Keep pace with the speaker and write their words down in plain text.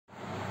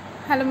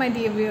Hello my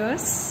dear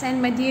viewers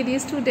and my dear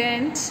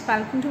students,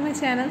 welcome to my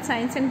channel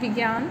Science and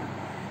Vighyaan.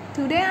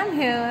 Today I am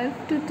here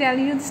to tell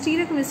you the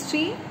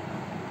stereochemistry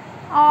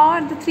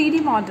or the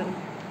 3D model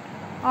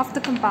of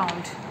the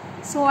compound.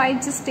 So I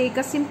just take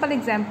a simple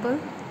example.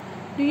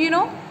 Do you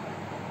know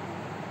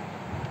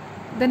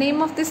the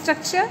name of this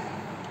structure?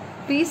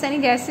 Please, any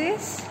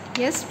guesses?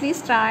 Yes,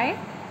 please try.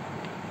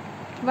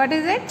 What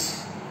is it?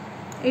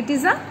 It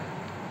is a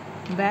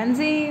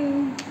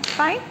benzene.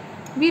 Fine.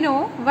 We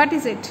know what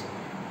is it.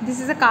 This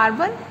is a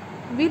carbon.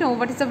 We know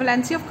what is the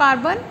valency of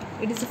carbon.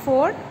 It is a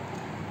 4.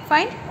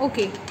 Fine.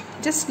 Okay.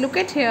 Just look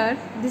at here.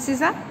 This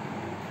is a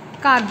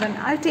carbon.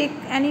 I'll take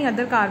any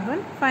other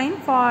carbon. Fine.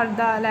 For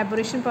the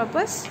elaboration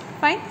purpose.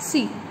 Fine.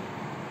 See.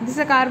 This is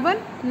a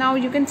carbon. Now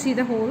you can see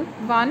the whole.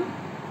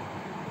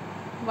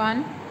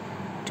 1,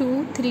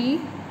 2,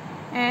 3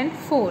 and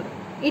 4.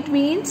 It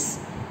means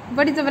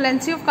what is the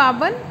valency of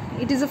carbon?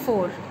 It is a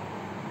 4.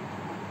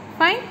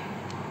 Fine.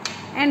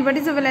 And what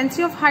is the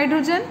valency of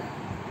hydrogen?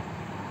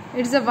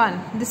 It is a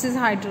 1. This is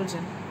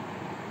hydrogen.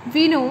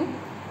 We know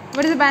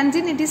what is the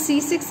benzene? It is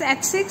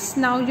C6H6.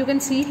 Now you can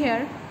see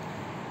here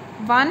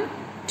 1,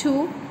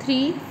 2,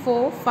 3,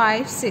 4,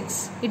 5,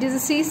 6. It is a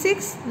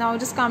C6. Now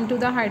just come to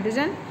the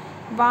hydrogen.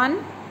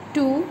 1,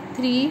 2,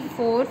 3,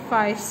 4,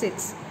 5,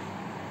 6.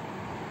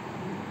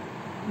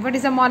 What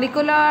is the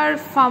molecular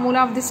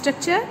formula of this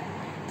structure?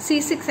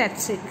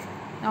 C6H6.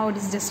 Now it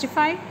is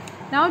justified.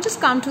 Now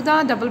just come to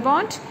the double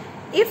bond.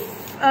 If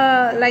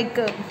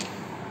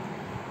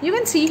you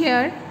can see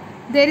here,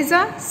 there is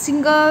a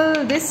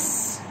single,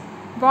 this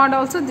bond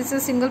also, this is a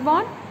single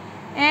bond,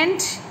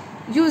 and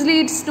usually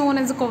it's known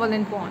as a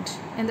covalent bond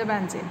in the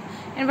benzene.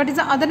 And what is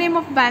the other name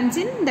of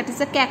benzene? That is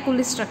a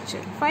Kekule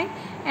structure. Fine.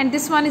 And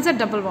this one is a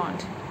double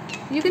bond.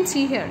 You can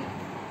see here.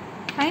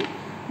 Fine.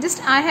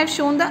 Just I have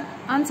shown the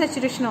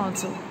unsaturation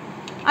also.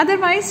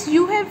 Otherwise,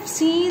 you have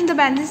seen the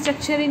benzene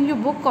structure in your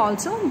book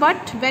also,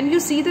 but when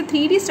you see the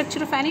 3D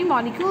structure of any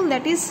molecule,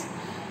 that is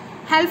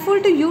helpful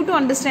to you to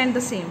understand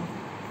the same.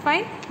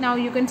 Fine. Now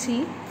you can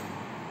see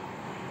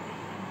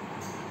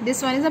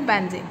this one is a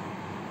benzene.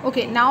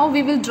 Okay, now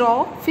we will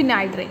draw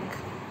phenyl ring.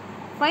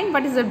 Fine.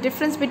 What is the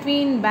difference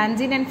between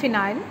benzene and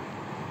phenyl?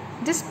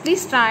 Just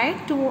please try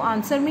to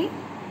answer me.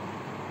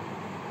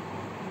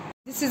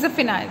 This is a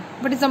phenyl.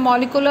 What is the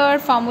molecular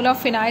formula of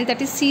phenyl?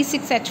 That is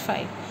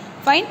C6H5.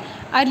 Fine.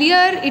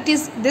 Earlier it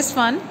is this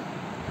one,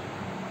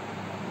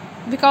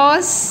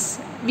 because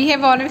we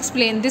have already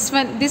explained this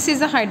one. This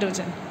is a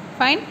hydrogen.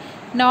 Fine.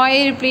 Now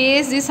I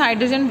replace this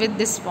hydrogen with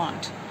this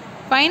bond.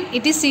 Fine.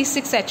 It is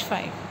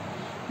C6H5.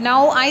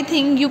 Now I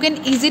think you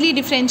can easily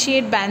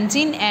differentiate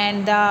benzene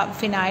and the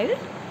phenyl.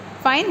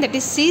 Fine. That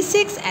is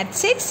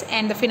C6H6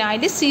 and the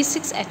phenyl is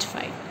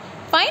C6H5.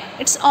 Fine.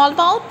 It's all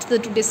about the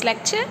today's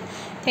lecture.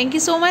 Thank you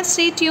so much.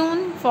 Stay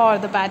tuned for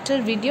the better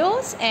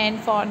videos and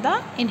for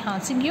the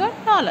enhancing your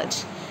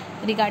knowledge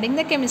regarding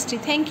the chemistry.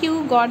 Thank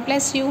you. God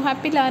bless you.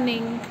 Happy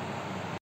learning.